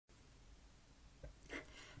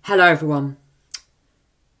Hello everyone.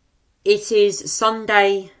 It is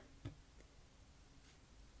Sunday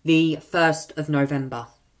the 1st of November.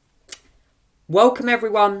 Welcome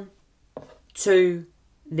everyone to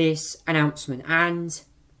this announcement, and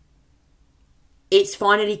it's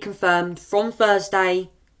finally confirmed from Thursday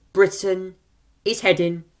Britain is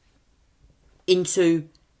heading into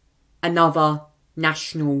another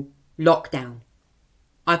national lockdown.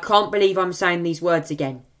 I can't believe I'm saying these words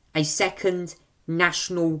again. A second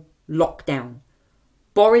national lockdown.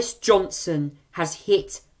 Boris Johnson has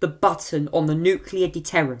hit the button on the nuclear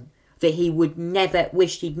deterrent that he would never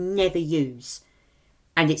wished he'd never use,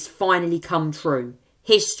 and it's finally come true.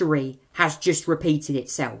 History has just repeated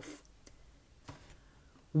itself.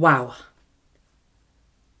 Wow.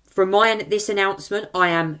 From this announcement, I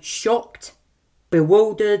am shocked,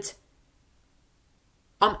 bewildered.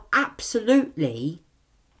 I'm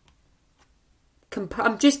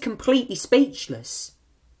just completely speechless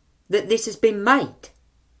that this has been made.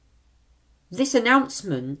 This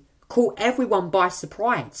announcement caught everyone by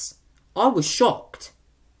surprise. I was shocked,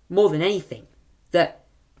 more than anything, that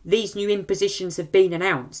these new impositions have been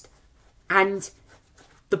announced. And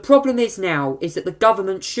the problem is that the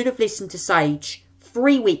government should have listened to Sage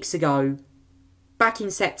 3 weeks ago, back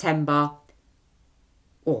in September,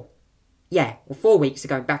 or 4 weeks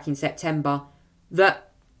ago, back in September, that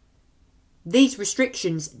these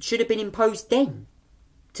restrictions should have been imposed then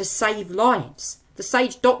to save lives. The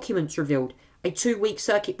Sage documents revealed a 2-week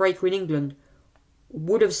circuit breaker in England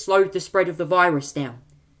would have slowed the spread of the virus down.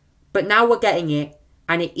 But now we're getting it,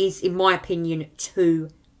 and it is, in my opinion, too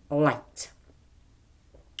late.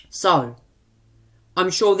 So, I'm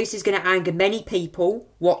sure this is going to anger many people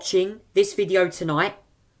watching this video tonight,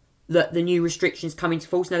 that the new restrictions come into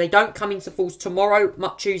force. Now, they don't come into force tomorrow,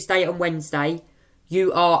 Tuesday and Wednesday.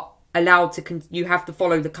 You are allowed to, you have to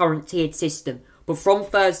follow the current tiered system. But from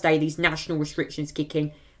Thursday, these national restrictions kick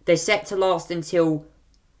in. They're set to last until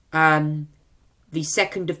the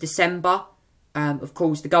 2nd of December. Of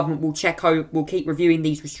course, the government will keep reviewing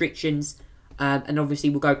these restrictions, and obviously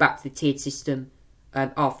we'll go back to the tiered system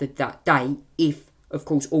after that day, if, of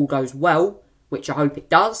course, all goes well, which I hope it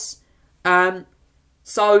does.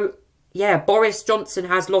 So, yeah, Boris Johnson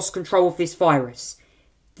has lost control of this virus.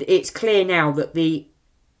 It's clear now that the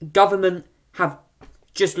government have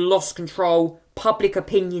just lost control. Public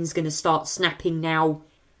opinion's going to start snapping now.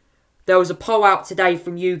 There was a poll out today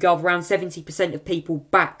from YouGov. Around 70% of people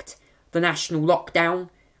backed the national lockdown,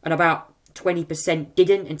 and about 20%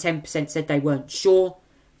 didn't, and 10% said they weren't sure.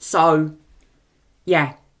 So,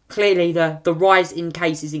 yeah, clearly the rise in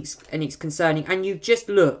cases, and it's concerning. And you just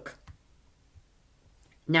look.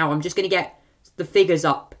 Now, I'm just going to get the figures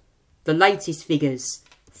up. The latest figures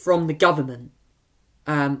from the government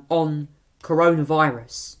on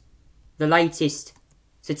coronavirus. The latest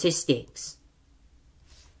statistics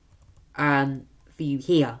for you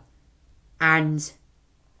here. And,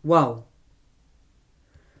 well,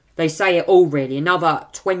 they say it all really. Another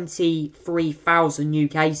 23,000 new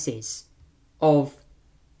cases of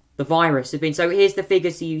the virus have been. So here's the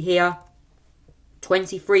figures for you here.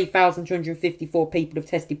 23,254 people have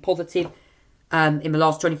tested positive in the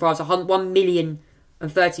last 24 hours.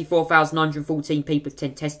 1,034,914 people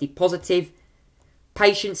have tested positive.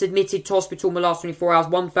 Patients admitted to hospital in the last 24 hours,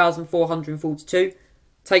 1,442.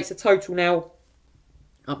 Takes the total now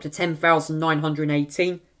up to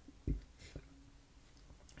 10,918.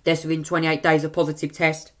 Deaths within 28 days of positive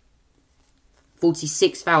test.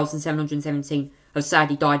 46,717 have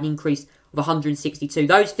sadly died, an increase of 162.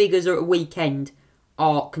 Those figures at a weekend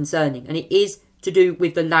are concerning. And it is to do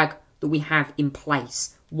with the lag that we have in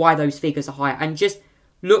place, why those figures are higher. And just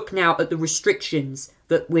look now at the restrictions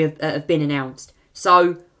that have been announced.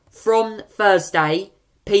 So, from Thursday,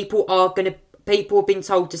 people have been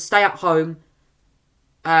told to stay at home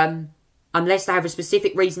unless they have a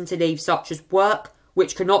specific reason to leave, such as work,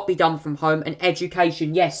 which cannot be done from home, and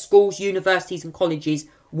education. Yes, schools, universities and colleges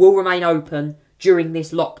will remain open during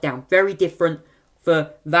this lockdown. Very different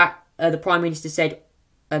for that. The Prime Minister said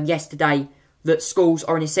yesterday that schools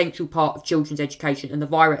are an essential part of children's education, and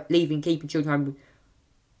keeping children home,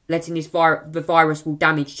 letting the virus will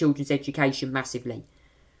damage children's education massively.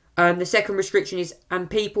 The second restriction is, and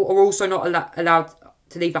people are also not allowed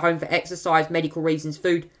to leave their home for exercise, medical reasons,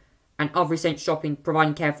 food, and other essential shopping,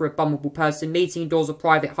 providing care for a vulnerable person. Meeting indoors or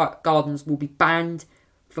private gardens will be banned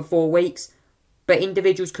for 4 weeks, but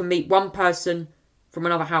individuals can meet one person from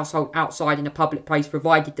another household outside in a public place,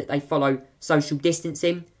 provided that they follow social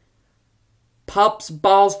distancing. Pubs,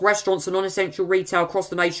 bars, restaurants and non-essential retail across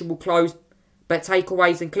the nation will close, but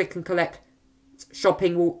takeaways and click and collect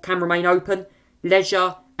shopping can remain open.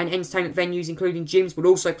 Leisure and entertainment venues, including gyms, will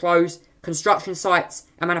also close. Construction sites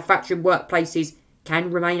and manufacturing workplaces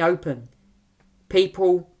can remain open.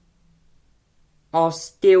 People are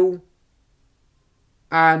still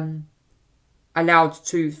allowed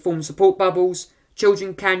to form support bubbles.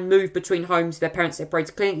 Children can move between homes if their parents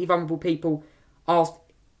separate. Clinically vulnerable people asked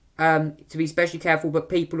to be especially careful, but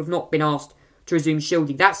people have not been asked to resume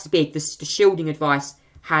shielding. That's big. The shielding advice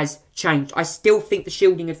has changed. I still think the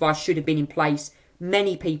shielding advice should have been in place.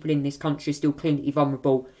 Many people in this country are still clinically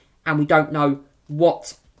vulnerable, and we don't know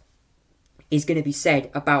what is going to be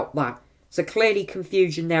said about that. So clearly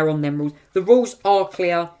confusion there on them rules. The rules are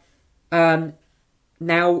clear. Now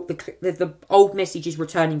the old message is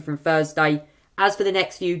returning from Thursday. As for the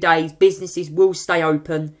next few days, businesses will stay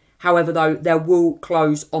open. However, though, they will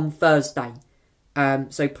close on Thursday.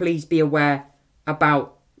 So please be aware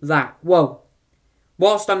about that. Whoa.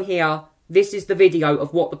 Whilst I'm here, this is the video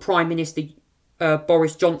of what the Prime Minister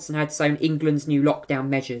Boris Johnson had to say on England's new lockdown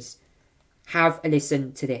measures. Have a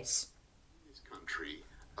listen to this. In this country,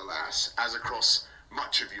 alas, as across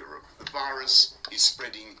much of Europe, the virus is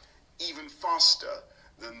spreading even faster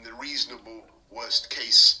than the reasonable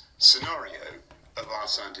worst-case scenario of our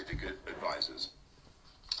scientific advisors,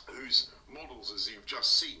 whose models, as you've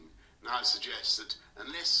just seen, now suggest that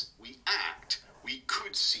unless we act, we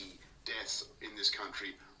could see deaths in this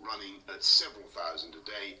country running at several thousand a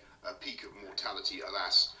day, a peak of mortality,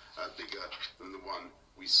 alas, bigger than the one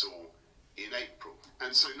we saw in April.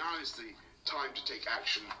 And so now is the time to take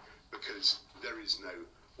action, because there is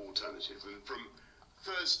no alternative. And from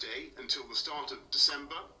Thursday until the start of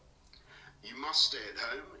December, you must stay at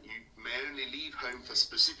home. You may only leave home for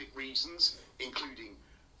specific reasons, including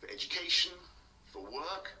for education, for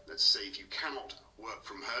work, let's say if you cannot work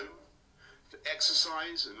from home, for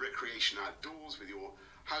exercise and recreation outdoors with your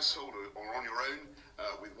household or on your own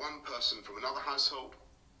with one person from another household,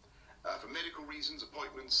 for medical reasons,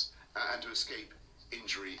 appointments, and to escape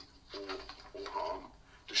injury or harm,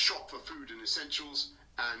 to shop for food and essentials,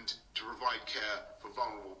 and to provide care for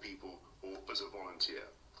vulnerable people or as a volunteer.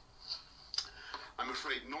 I'm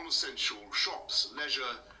afraid non-essential shops, leisure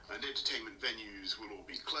and entertainment venues will all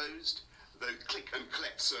be closed, though click and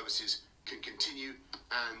collect services can continue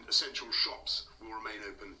and essential shops will remain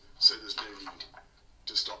open, so there's no need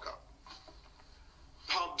to stock up.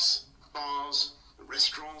 Pubs, bars and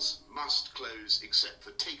restaurants must close except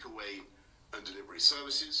for takeaway and delivery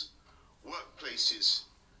services. Workplaces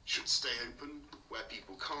should stay open where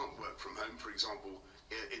people can't work from home, for example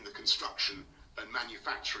in the construction and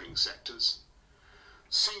manufacturing sectors.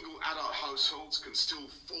 Single adult households can still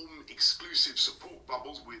form exclusive support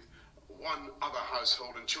bubbles with one other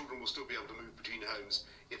household, and children will still be able to move between homes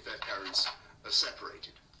if their parents are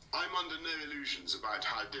separated. I'm under no illusions about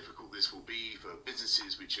how difficult this will be for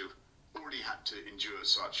businesses which have already had to endure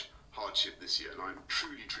such hardship this year, and I'm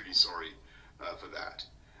truly, truly sorry for that.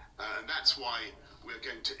 And that's why we're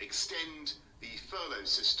going to extend the furlough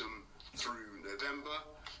system through November.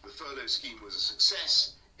 The furlough scheme was a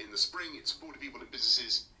success in the spring. It supported people and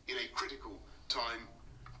businesses in a critical time.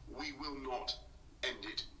 We will not end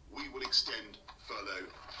it. We will extend furlough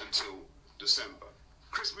until December.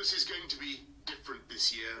 Christmas is going to be different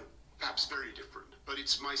this year, perhaps very different, but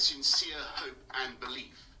it's my sincere hope and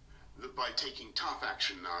belief that by taking tough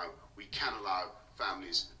action now, we can allow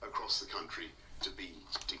families across the country to be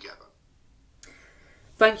together.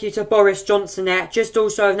 Thank you to Boris Johnson there. Just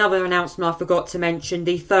also another announcement I forgot to mention.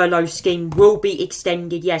 The furlough scheme will be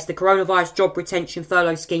extended. Yes, the coronavirus job retention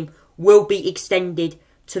furlough scheme will be extended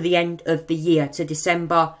to the end of the year, to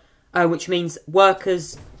December, which means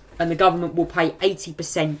workers and the government will pay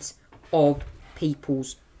 80% of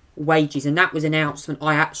people's wages. And that was an announcement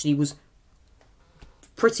I actually was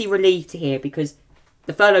pretty relieved to hear, because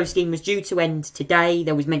the furlough scheme was due to end today.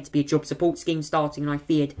 There was meant to be a job support scheme starting, and I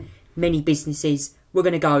feared many businesses were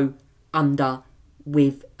going to go under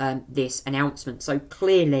with this announcement. So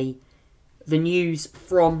clearly the news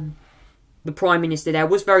from the Prime Minister there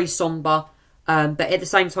was very sombre, but at the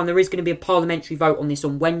same time there is going to be a parliamentary vote on this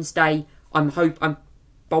on Wednesday.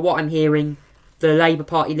 By what I'm hearing, the Labour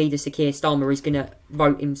Party leader Sir Keir Starmer is going to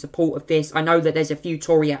vote in support of this. I know that there's a few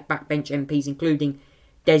Tory backbench MPs, including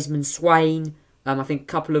Desmond Swain, I think a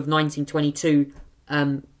couple of 1922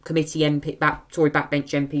 committee Tory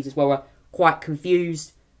backbench MPs as well, are quite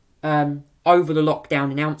confused over the lockdown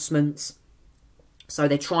announcements. So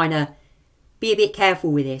they're trying to be a bit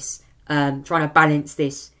careful with this, trying to balance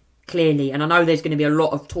this clearly. And I know there's going to be a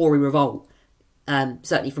lot of Tory revolt,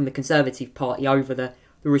 certainly from the Conservative Party, over the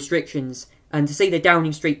restrictions. And to see the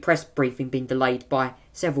Downing Street press briefing being delayed by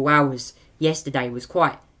several hours yesterday was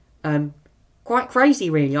quite crazy,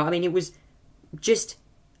 really. I mean, it was just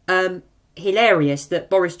hilarious that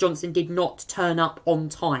Boris Johnson did not turn up on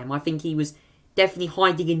time. I think he was definitely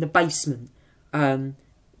hiding in the basement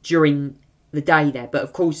during the day there. But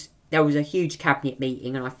of course, there was a huge cabinet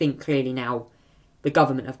meeting, and I think clearly now the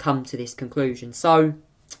government have come to this conclusion. So,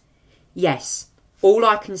 yes, all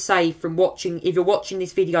I can say from watching, if you're watching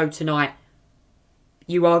this video tonight,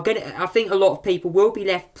 you are gonna. I think a lot of people will be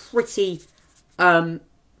left pretty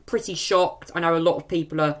shocked. I know a lot of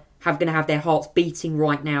people are going to have their hearts beating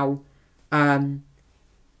right now, and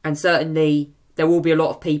certainly there will be a lot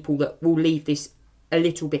of people that will leave this a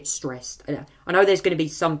little bit stressed. I know there's going to be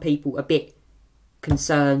some people a bit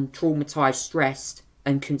concerned, traumatised, stressed,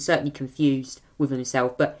 and certainly confused with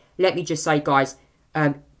themselves. But let me just say, guys,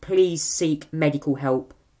 please seek medical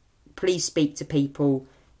help. Please speak to people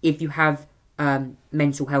if you have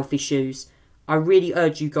mental health issues. I really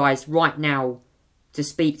urge you guys right now to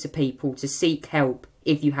speak to people, to seek help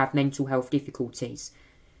if you have mental health difficulties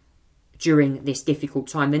during this difficult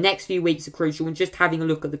time. The next few weeks are crucial, and just having a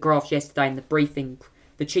look at the graphs yesterday in the briefing,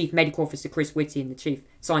 the Chief Medical Officer Chris Whitty and the Chief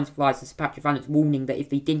Science Advisor Sir Patrick Vallance warning that if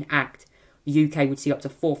they didn't act, the UK would see up to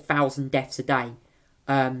 4,000 deaths a day.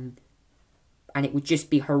 And it would just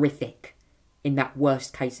be horrific in that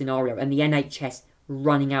worst case scenario. And the NHS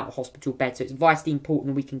running out of hospital beds. So it's vitally important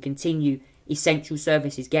that we can continue essential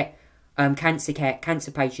services, get cancer care,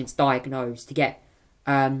 cancer patients diagnosed, to get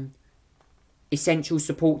essential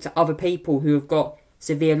support to other people who have got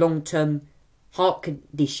severe long-term heart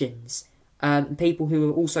conditions, and people who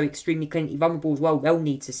are also extremely clinically vulnerable as well. They'll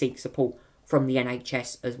need to seek support from the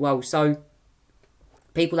NHS as well. So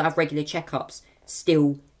people that have regular checkups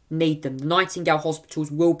still need them. The Nightingale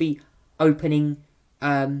hospitals will be opening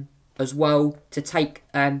as well to take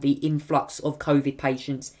the influx of COVID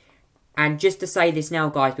patients. And just to say this now,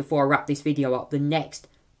 guys, before I wrap this video up, the next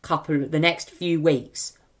few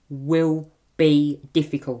weeks will be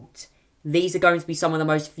difficult. These are going to be some of the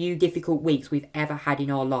most difficult weeks we've ever had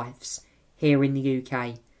in our lives here in the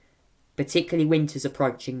UK. Particularly winter's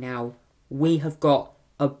approaching now. We have got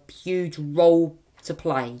a huge role to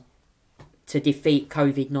play to defeat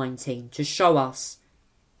COVID-19, to show us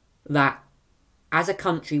that as a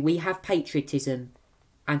country we have patriotism,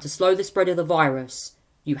 and to slow the spread of the virus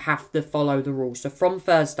you have to follow the rules. So from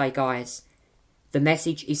Thursday, guys, the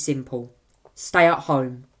message is simple. Stay at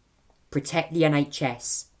home, protect the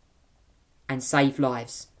NHS, and save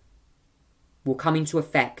lives. Will come into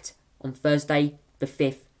effect on Thursday the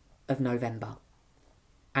 5th of November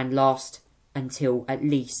and last until at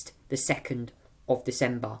least the 2nd of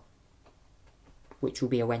December, which will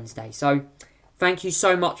be a Wednesday. So thank you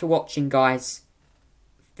so much for watching, guys,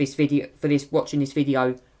 watching this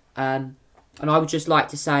video. And I would just like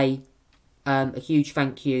to say a huge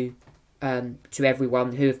thank you to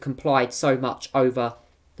everyone who have complied so much over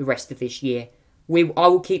the rest of this year. I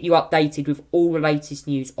will keep you updated with all the latest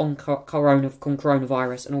news on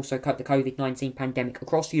coronavirus and also the COVID-19 pandemic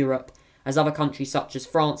across Europe, as other countries such as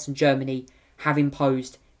France and Germany have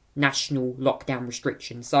imposed national lockdown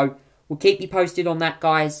restrictions. So we'll keep you posted on that,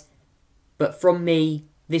 guys. But from me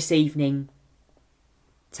this evening,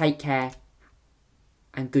 take care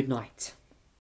and good night.